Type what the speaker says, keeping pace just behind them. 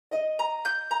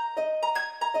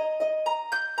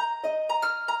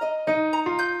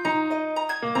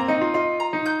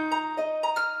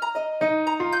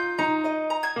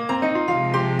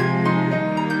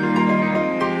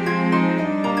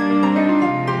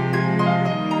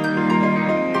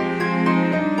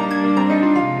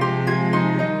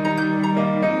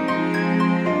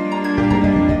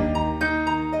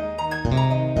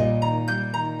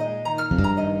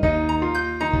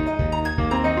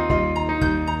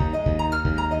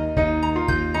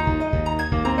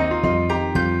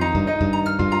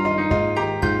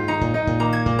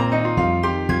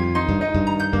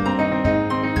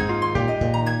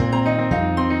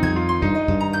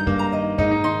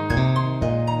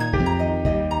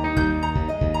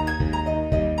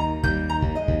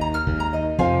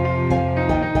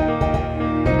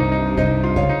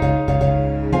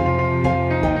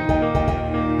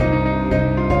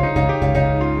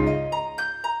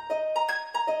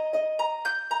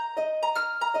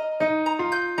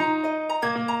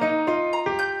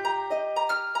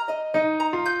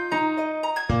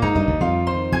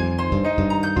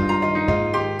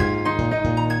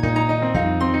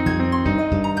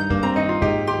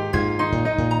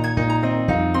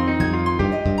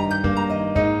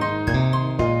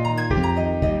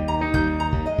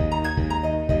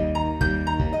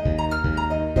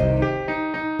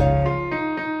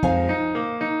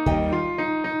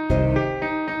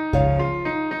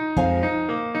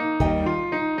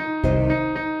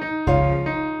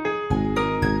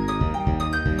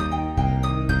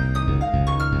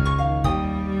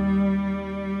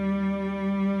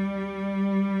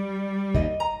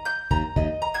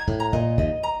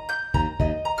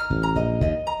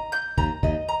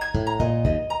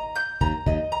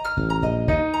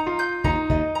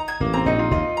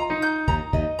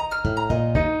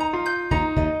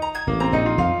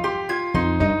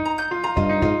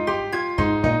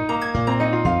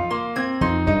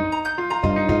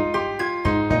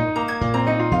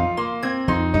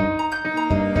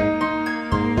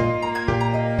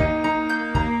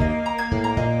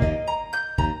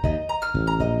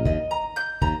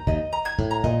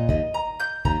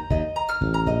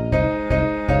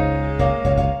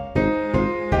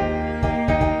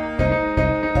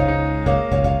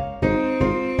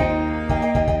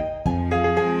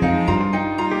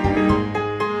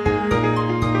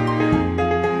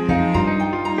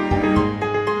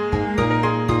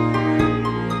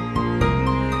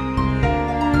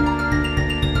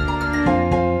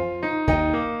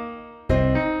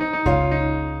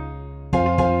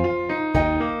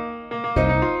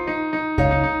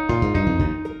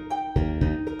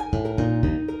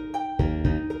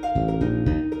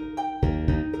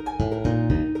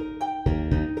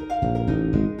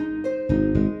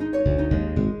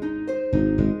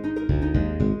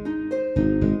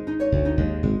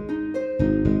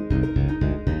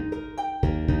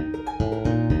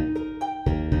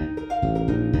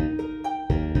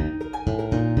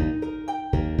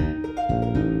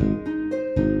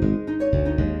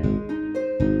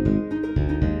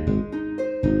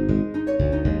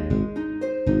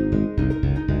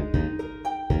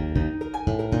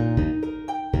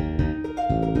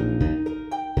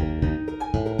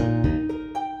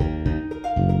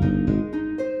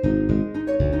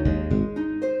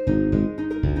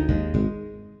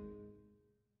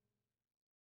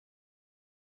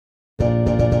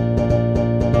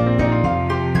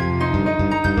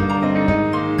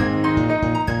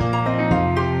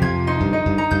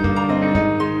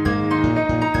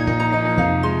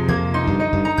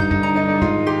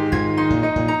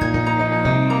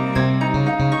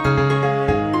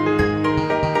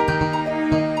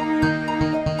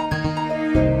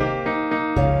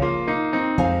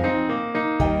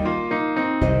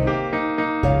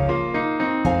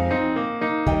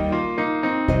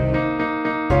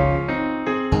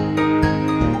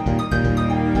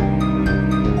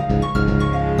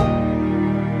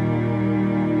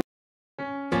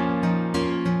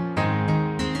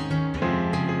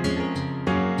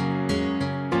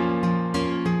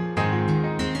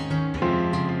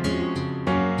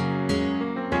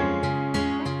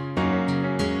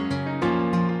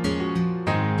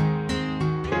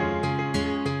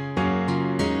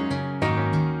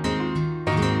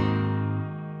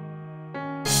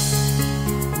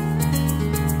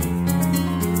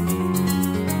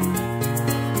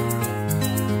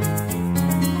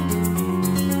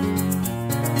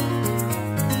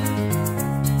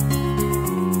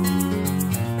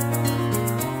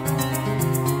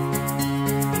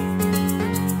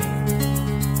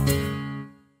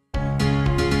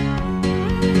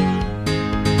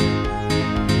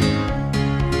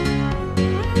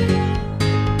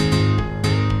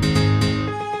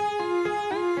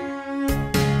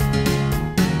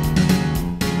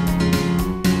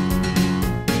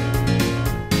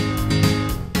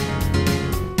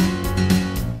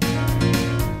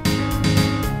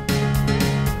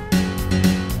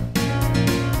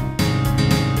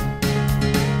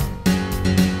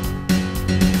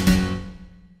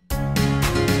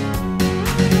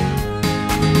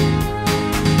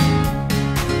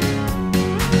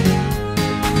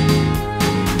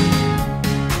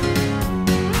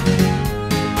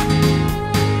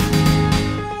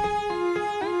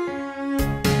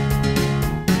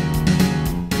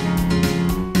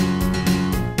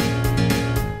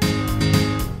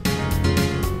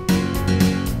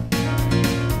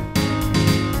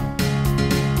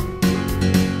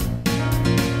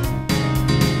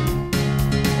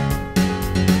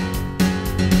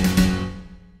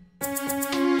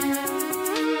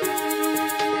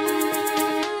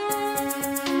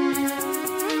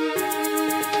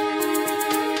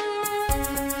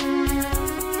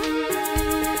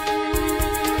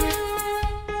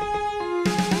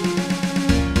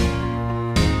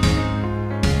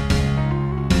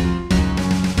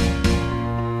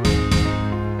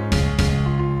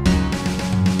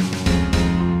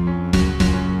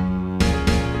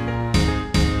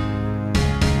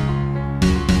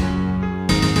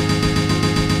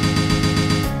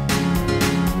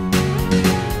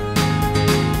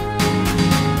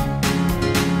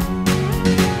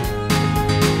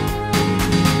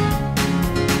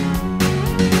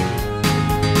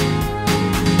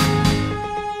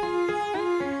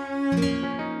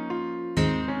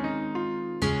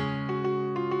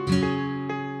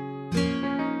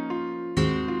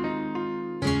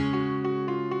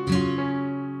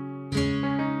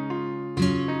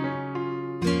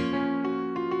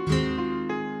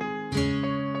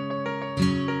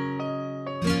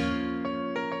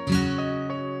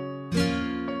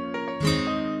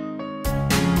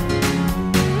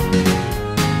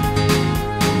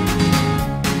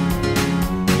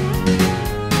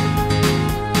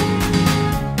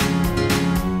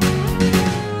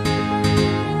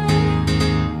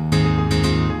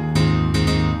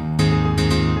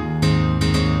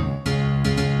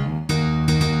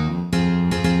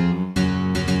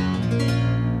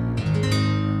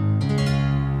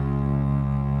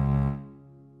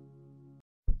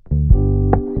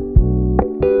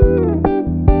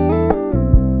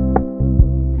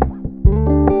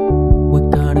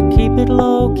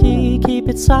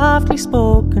softly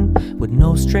spoken, with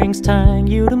no strings tying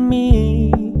you to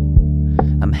me.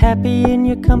 I'm happy in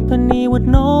your company with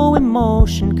no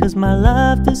emotion, 'cause my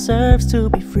love deserves to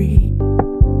be free.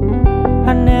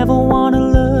 I never wanna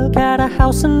look at a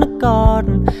house in the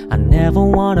garden, I never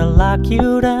wanna lock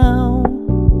you down.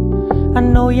 I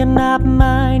know you're not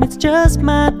mine, it's just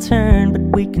my turn, but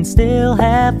we can still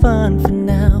have fun for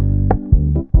now.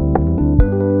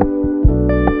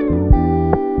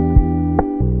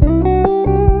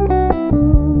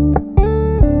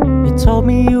 You told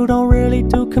me you don't really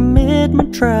do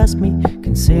commitment, trust me,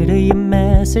 consider your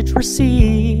message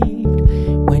received.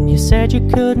 When you said you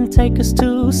couldn't take us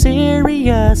too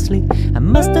seriously, I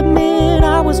must admit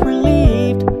I was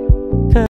relieved.